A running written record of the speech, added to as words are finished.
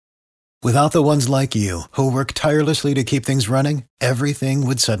Without the ones like you, who work tirelessly to keep things running, everything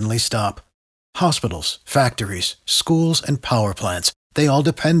would suddenly stop. Hospitals, factories, schools, and power plants, they all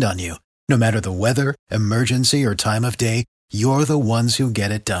depend on you. No matter the weather, emergency, or time of day, you're the ones who get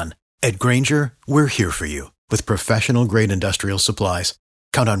it done. At Grainger, we're here for you with professional-grade industrial supplies.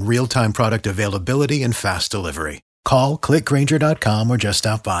 Count on real-time product availability and fast delivery. Call, clickgrainger.com, or just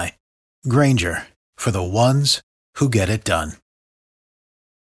stop by. Grainger, for the ones who get it done.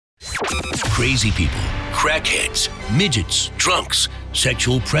 Crazy people, crackheads, midgets, drunks,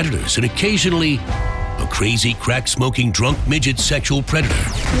 sexual predators, and occasionally a crazy crack-smoking drunk midget sexual predator.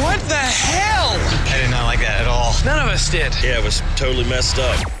 What the hell? I did not like that at all. None of us did. Yeah, it was totally messed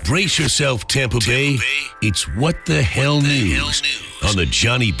up. Brace yourself, Tampa Bay. It's What the Hell News on the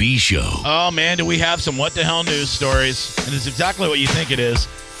Johnny B Show. Oh, man, do we have some what the hell news stories. And it's exactly what you think it is.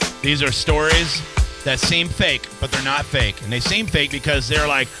 These are stories that seem fake, but they're not fake. And they seem fake because they're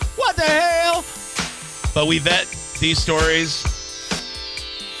like, what the hell? But we vet these stories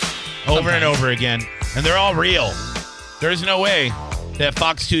over and over again, and they're all real. There's no way that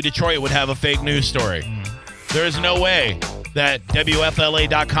Fox 2 Detroit would have a fake news story. There is no way that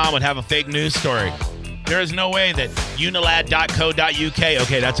WFLA.com would have a fake news story. There is no way that unilad.co.uk,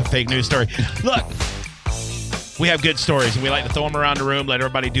 okay, that's a fake news story. Look, we have good stories, and we like to throw them around the room, let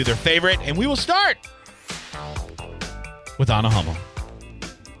everybody do their favorite, and we will start with Anna Hummel.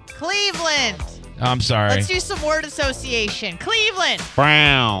 Cleveland. I'm sorry. Let's do some word association. Cleveland.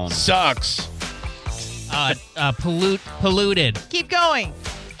 Brown. Sucks. Polluted. Keep going.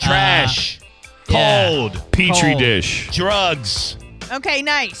 Trash. Yeah. Cold. Petri Cold. dish. Drugs. Okay,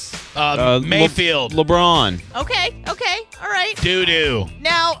 nice. Mayfield. LeBron. Okay, all right. Doo-doo.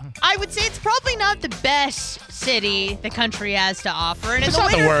 Now, I would say it's probably not the best city the country has to offer. And It's in not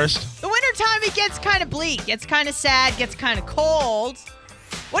the the winter, worst. The wintertime, it gets kind of bleak, gets kind of sad, gets kind of cold.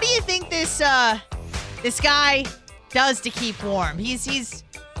 What do you think this guy does to keep warm? He's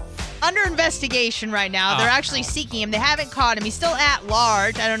under investigation right now. They're actually seeking him. They haven't caught him. He's still at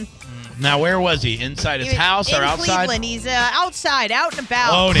large. Now, where was he? Inside his house or outside? In Cleveland. He's outside, out and about.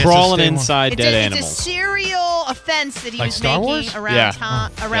 Oh, it's Crawling a inside dead It's animals. a serial offense that he Like was Star making Wars? around Yeah.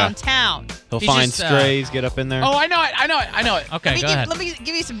 town. He'll He's find just, strays, get up in there. Oh, I know it. Okay, go ahead. Let me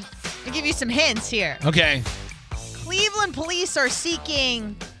give you some hints here. Okay. Cleveland police are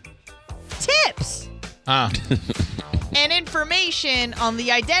seeking tips and information on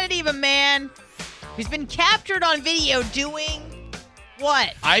the identity of a man who's been captured on video doing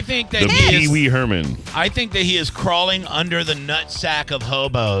what? I think that The he Pee Wee is, Herman. I think that he is crawling under the nutsack of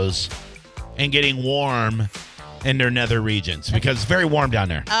hobos and getting warm in their nether regions because it's very warm down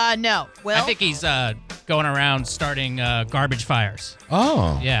there. No. Well, I think he's going around starting garbage fires.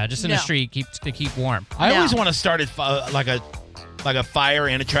 Oh. Yeah, just in No. the street to keep warm. I No. always want to start like a fire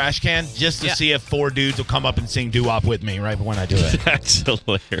in a trash can just to see if 4 dudes will come up and sing doo-wop with me right when I do it. That's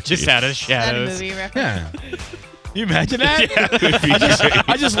hilarious. Just out of is that a shadows. movie reference? Yeah. You imagine that?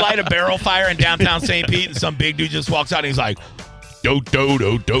 I just light a barrel fire in downtown St. Pete, and some big dude just walks out, and he's like, do, do,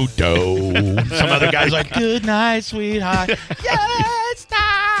 do, do, do. Some other guy's like, good night, sweetheart. Yeah, it's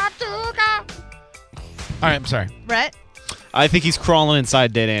time to go. All right, I'm sorry. Brett? I think he's crawling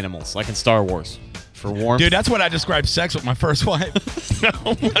inside dead animals, like in Star Wars. For warmth. Dude, that's what I described sex with my first wife.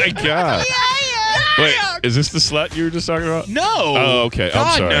 Oh, my God. Wait, is this the slut you were just talking about? No. Oh, okay. I'm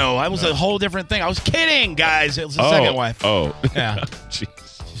God, sorry. no. I was a whole different thing. I was kidding, guys. It was the second wife. Oh. Yeah. Jeez.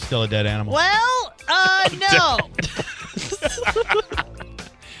 She's still a dead animal. Well, no.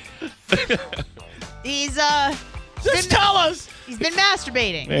 He's Just tell us. He's been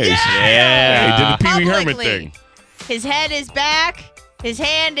masturbating. Hey, Yeah. He did the Pee Wee Herman Publicly. thing. His head is back. His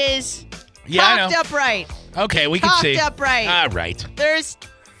hand is Yeah, I cocked know. upright. Okay, we can Cocked see. upright. All right. There's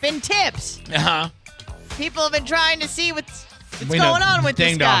been tips. Uh-huh. People have been trying to see what's We know. going on with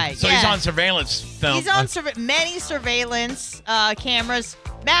Ding this dong. guy. So Yeah. he's on surveillance film. He's on many surveillance cameras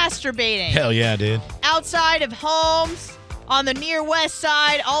masturbating Hell yeah, dude. outside of homes on the near west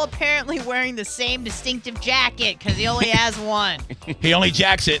side, all apparently wearing the same distinctive jacket because he only has one. He only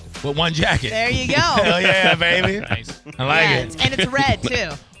jacks it with one jacket. There you go. Hell yeah, baby. Nice. I like Yeah, it. and it's red too.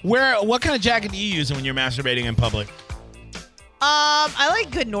 What kind of jacket do you use when you're masturbating in public? I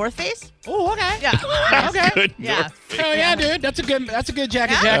like good North Face. Oh, okay. Yeah. Okay. Good Yeah. Hell yeah, dude. That's a good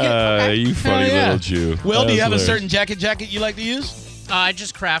jacket. Yeah. Jacket. Okay. You funny Hell yeah. little Jew. Will, do you have a That's certain jacket you like to use? I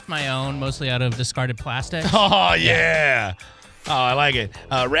just craft my own, mostly out of discarded plastic. Oh yeah. Oh, I like it.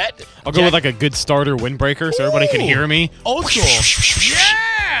 Rhett? I'll go with like a good starter windbreaker so everybody can hear me. Old school. Yeah.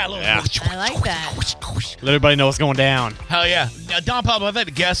 I like that. Let everybody know what's going down. Hell yeah. Now, Don Pablo, if I had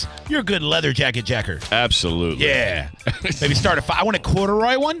to guess, you're a good leather jacket jacker. Absolutely. Yeah. Maybe start a fire. I want a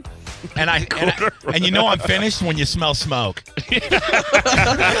corduroy one. And you know I'm finished when you smell smoke.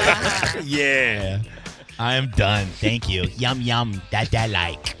 Yeah. I am done. Thank you. Yum, yum. That I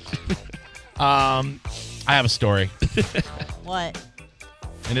like. I have a story. What?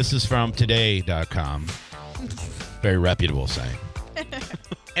 And this is from today.com. Very reputable site.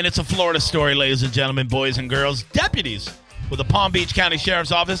 And it's a Florida story, ladies and gentlemen, boys and girls. Deputies with the Palm Beach County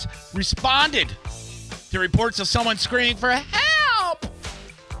Sheriff's Office responded to reports of someone screaming for help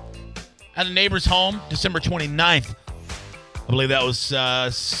at a neighbor's home December 29th. I believe that was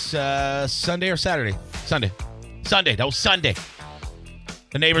Sunday or Saturday? Sunday. That was Sunday.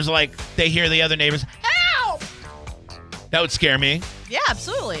 The neighbors are like, they hear the other neighbors, help! That would scare me. Yeah,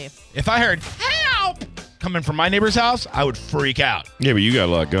 absolutely. If I heard help coming from my neighbor's house, I would freak out. Yeah, but you got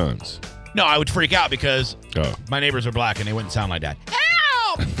a lot of guns. No, I would freak out because my neighbors are black and they wouldn't sound like that.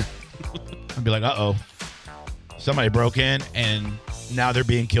 Help! I'd be like, uh-oh. Somebody broke in and now they're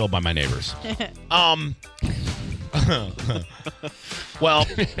being killed by my neighbors. Well,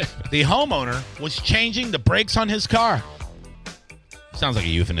 the homeowner was changing the brakes on his car. Sounds like a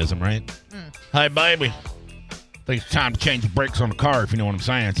euphemism, right? Hey, baby. I think it's time to change the brakes on the car, if you know what I'm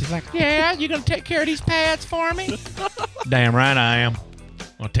saying. She's like, yeah, you going to take care of these pads for me? Damn right I am.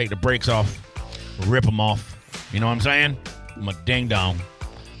 I'm going to take the brakes off. Rip them off. You know what I'm saying? I'm a ding-dong.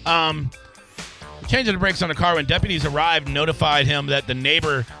 Changing the brakes on the car when deputies arrived and notified him that the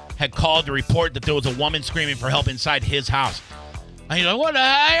neighbor had called to report that there was a woman screaming for help inside his house. And he's like, what the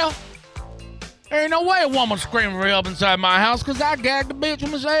hell? There ain't no way a woman's screaming for help inside my house because I gagged the bitch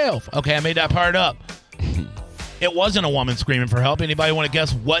myself. Okay, I made that part up. It wasn't a woman screaming for help. Anybody want to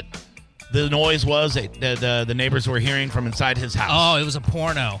guess what the noise was that the neighbors were hearing from inside his house? Oh, it was a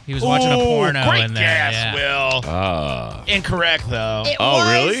porno. He was watching a porno great in there. guess, Yeah. Will. Incorrect, though. It Oh,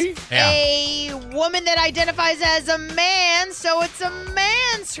 was really? a woman that identifies as a man, so it's a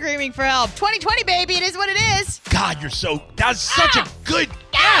man screaming for help. 2020, baby. It is what it is. God, that's such a good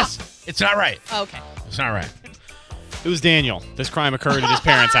guess. It's not right. Okay. It's not right. It was Daniel. This crime occurred at his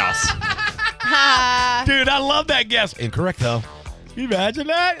parents' house. Dude, I love that guess. Incorrect, though. Can you imagine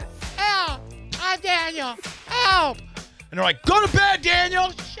that? Help. I'm Daniel. Help. And they're like, go to bed,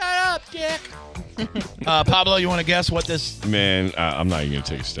 Daniel. Shut up, dick. Pablo, you want to guess what this... Man, I'm not even going to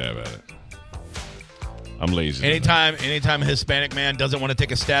take a stab at it. I'm lazy. Anytime a Hispanic man doesn't want to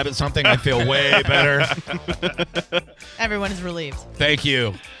take a stab at something, I feel way better. Everyone is relieved. Thank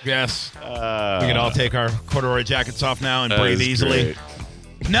you. Yes. We can all take our corduroy jackets off now and breathe easily. Great.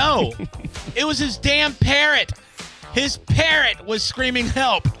 No. It was his damn parrot. His parrot was screaming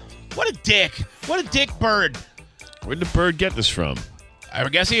help. What a dick. What a dick bird. Where'd the bird get this from? I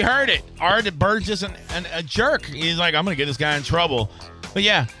guess he heard it. Or the bird's just a jerk. He's like, I'm going to get this guy in trouble. But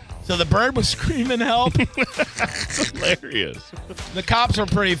yeah, so the bird was screaming help. It's hilarious. The cops were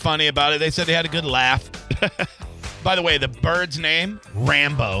pretty funny about it. They said they had a good laugh. By the way, the bird's name,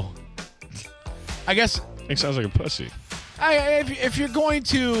 Rambo. I guess... It sounds like a pussy. If you're going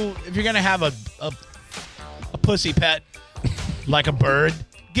to have a pussy pet like a bird,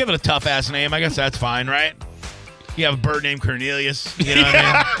 give it a tough ass name. I guess that's fine, right? You have a bird named Cornelius. You know what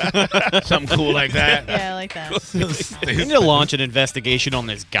I mean? Something cool like that. Yeah, I like that. We need to launch an investigation on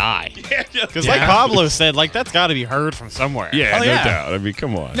this guy. Because like Pablo said, like that's got to be heard from somewhere. Yeah, Oh, no yeah. doubt. I mean,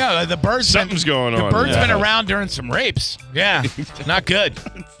 come on. No, the bird's Something's going on. The bird's in been that house. around during some rapes. Yeah, not good.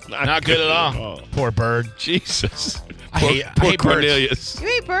 Not good at all. Poor bird. Jesus. I Poor hate birds. Cornelius. You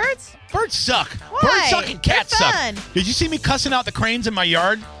eat birds? Birds suck. Why? Birds suck and cats They're suck. fun. Did you see me cussing out the cranes in my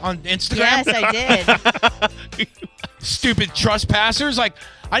yard on Instagram? Yes, I did. Stupid trespassers. Like,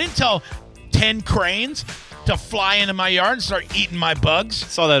 I didn't tell 10 cranes to fly into my yard and start eating my bugs.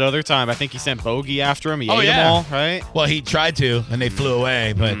 Saw that other time. I think he sent Bogey after him. He Oh, ate yeah. them all, right? Well, he tried to, and they flew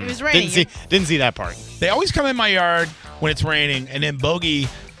away. But It was raining. Didn't see that part. they always come in my yard when it's raining, and then Bogey,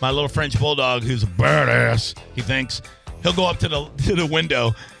 my little French bulldog, who's a badass, he thinks, he'll go up to the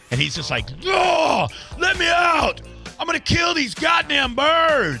window, and he's just like, oh, let me out. I'm going to kill these goddamn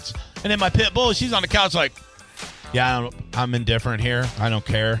birds. And then my pit bull, she's on the couch like, yeah, I'm indifferent here. I don't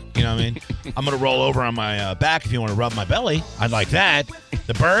care. You know what I mean? I'm going to roll over on my back if you want to rub my belly. I'd like that.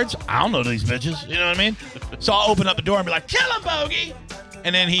 The birds, I don't know these bitches. You know what I mean? So I'll open up the door and be like, kill him, Bogey.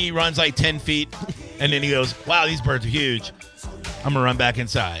 And then he runs like 10 feet. And then he goes, wow, these birds are huge. I'm going to run back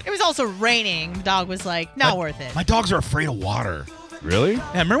inside. It was also raining. The dog was like, not worth it. My dogs are afraid of water. Really? Yeah,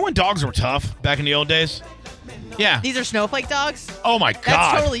 remember when dogs were tough back in the old days? Yeah. These are snowflake dogs? Oh, my God.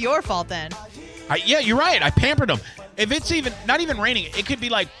 That's totally your fault then. Yeah, you're right. I pampered them. If it's not even raining, it could be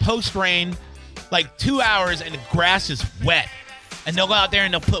like post-rain, like 2 hours, and the grass is wet. And they'll go out there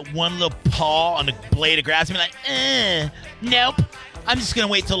and they'll put one little paw on the blade of grass and be like, nope. I'm just going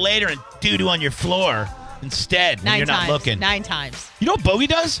to wait till later and doo-doo on your floor instead when you're not looking. 9 times. You know what Bogey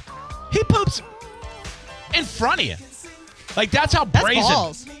does? He poops in front of you. Like, that's how brazen. That's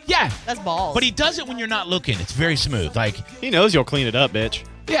balls. Yeah. That's balls. But he does it when you're not looking. It's very smooth. Like, He knows you'll clean it up, bitch.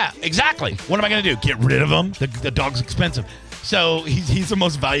 yeah, exactly. What am I going to do? Get rid of him? The dog's expensive. So he's the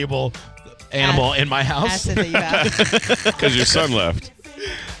most valuable animal in my house. Asset that you have. Because your son left.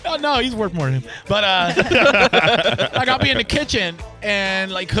 Oh, no, he's worth more than him. But like, I'll be in the kitchen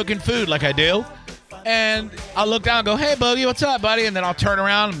and like cooking food like I do. And I'll look down and go, hey, Bogey, what's up, buddy? And then I'll turn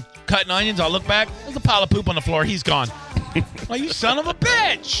around and cutting onions. I'll look back. There's a pile of poop on the floor. He's gone. Like, you son of a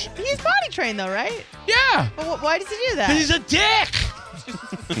bitch. He's potty trained, though, right? Yeah. But why does he do that? He's a dick.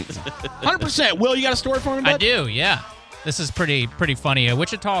 100%. Will, you got a story for me, bud? I do, yeah. This is pretty funny. A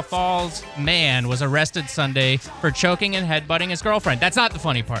Wichita Falls man was arrested Sunday for choking and headbutting his girlfriend. That's not the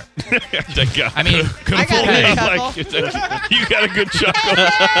funny part. I mean, I got a chuckle. You got a good chuckle.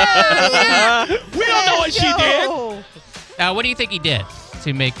 We don't know what she did. what do you think he did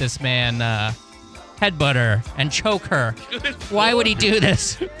to make this man headbutt her and choke her? Why would he do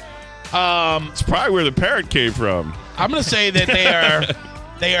this? It's probably where the parrot came from. I'm going to say that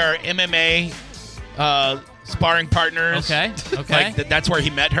they are MMA sparring partners. Okay. Like that's where he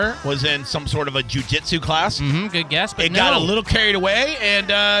met her, was in some sort of a jiu-jitsu class. Mm-hmm, good guess, but It got a little carried away,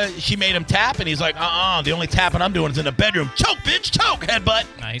 and she made him tap, and he's like, the only tapping I'm doing is in the bedroom. Choke, bitch, choke, headbutt.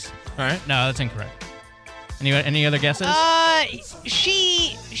 Nice. All right. No, that's incorrect. Any other guesses?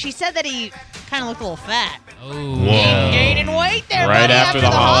 She said that he kind of looked a little fat. Oh. Gaining weight there, Right buddy, after the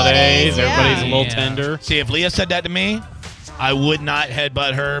holidays, yeah. everybody's a little Yeah. tender. See, if Leah said that to me, I would not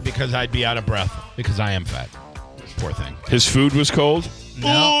headbutt her because I'd be out of breath because I am fat. Poor thing. His food was cold? No.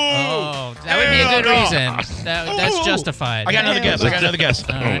 Oh, that would be a good reason. That's justified. I got another guess.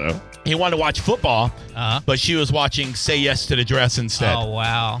 I don't know. He wanted to watch football, Uh-huh. but she was watching Say Yes to the Dress instead. Oh,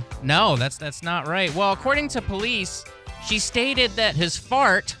 wow. No, that's not right. Well, according to police, she stated that his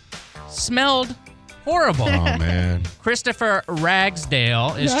fart smelled horrible. Oh, man. Christopher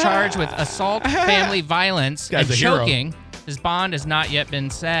Ragsdale is charged with assault, family violence, and Guy's a hero. choking. His bond has not yet been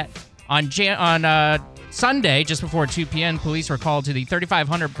set. On Sunday, just before 2 p.m., police were called to the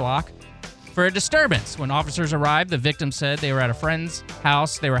 3500 block for a disturbance. When officers arrived, the victim said they were at a friend's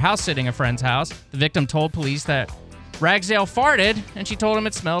house. They were house-sitting a friend's house. The victim told police that Ragsdale farted, and she told him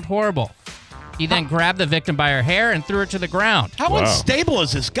it smelled horrible. He then grabbed the victim by her hair and threw her to the ground. How unstable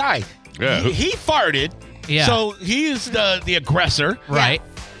is this guy? Yeah. He farted, Yeah. so he is the aggressor. Right.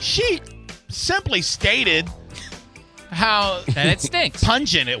 She simply stated how That it stinks.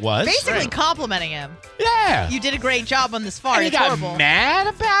 pungent it was. Basically complimenting him. Yeah. You did a great job on this fart. And he It's got horrible. mad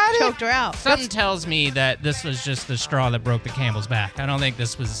about it? Choked her out. Something tells me that this was just the straw that broke the camel's back. I don't think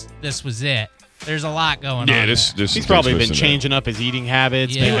this was it. There's a lot going on. Yeah, there. this He's probably been changing up his eating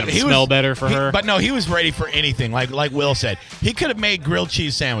habits, Yeah. making him smell better for her. But no, he was ready for anything. Like Will said, he could have made grilled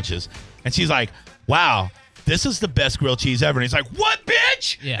cheese sandwiches, and she's like, "Wow, this is the best grilled cheese ever." And he's like, "What,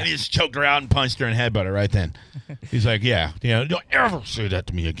 bitch?" Yeah. And he just choked her out and punched her and headbutt her right then. He's like, "Yeah, don't ever say that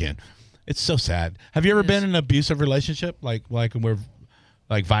to me again." It's so sad. Have you ever been in an abusive relationship, like where,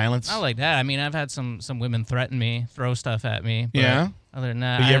 like violence? Not like that. I mean, I've had some women threaten me, throw stuff at me. But Yeah? Other than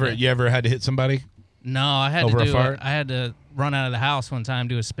that, But you ever had to hit somebody? No, I had Over a to fart? I had to run out of the house one time,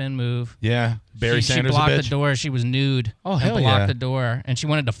 do a spin move. Yeah, Barry she Sanders. blocked a the bitch? door. She was nude. Oh, and hell blocked yeah. the door, and she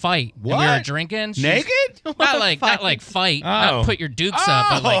wanted to fight. And we What? were drinking. She's- Naked? Not like fight. Oh. Not put your dukes up,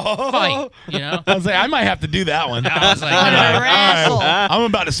 but like fight. You know. I was like, I might have to do that one. I was like, What a all right. rascal. I'm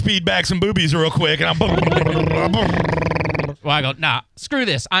about to speed back some boobies real quick, and I'm. Well, I go, nah, screw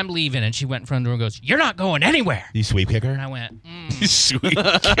this. I'm leaving. And she went in front of the door and goes, you're not going anywhere. You sweep kicker? And I went, Sweet.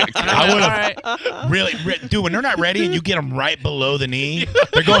 I would all have right. really, dude. When they're not ready and you get them right below the knee,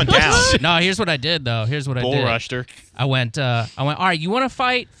 they're going down. No, here's what I did though. Bull rushed her. I went, all right, you want to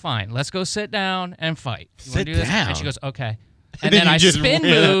fight? Fine. Let's go sit down and fight. You wanna Sit do this? down? And she goes, okay. And then then you I just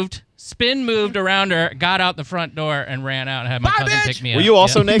spin moved around her, got out the front door, and ran out and had my Bye, cousin bitch! pick me up. Were you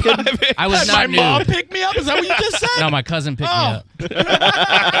also Yeah. naked? I was My not mom nude. picked me up. Is that what you just said? No, my cousin picked me up.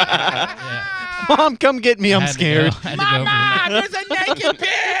 Mom, come get me. I'm I had to scared. go- I had to go for the night. There's a naked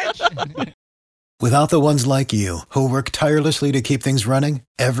bitch. Without the ones like you, who work tirelessly to keep things running,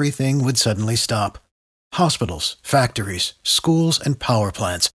 everything would suddenly stop. Hospitals, factories, schools, and power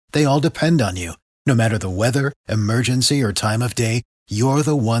plants, they all depend on you. No matter the weather, emergency, or time of day, you're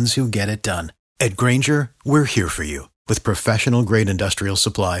the ones who get it done. At Grainger, we're here for you with professional-grade industrial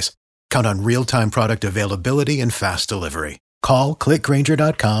supplies. Count on real-time product availability and fast delivery. Call, click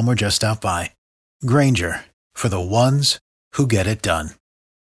Grainger.com, or just stop by. Grainger, for the ones who get it done.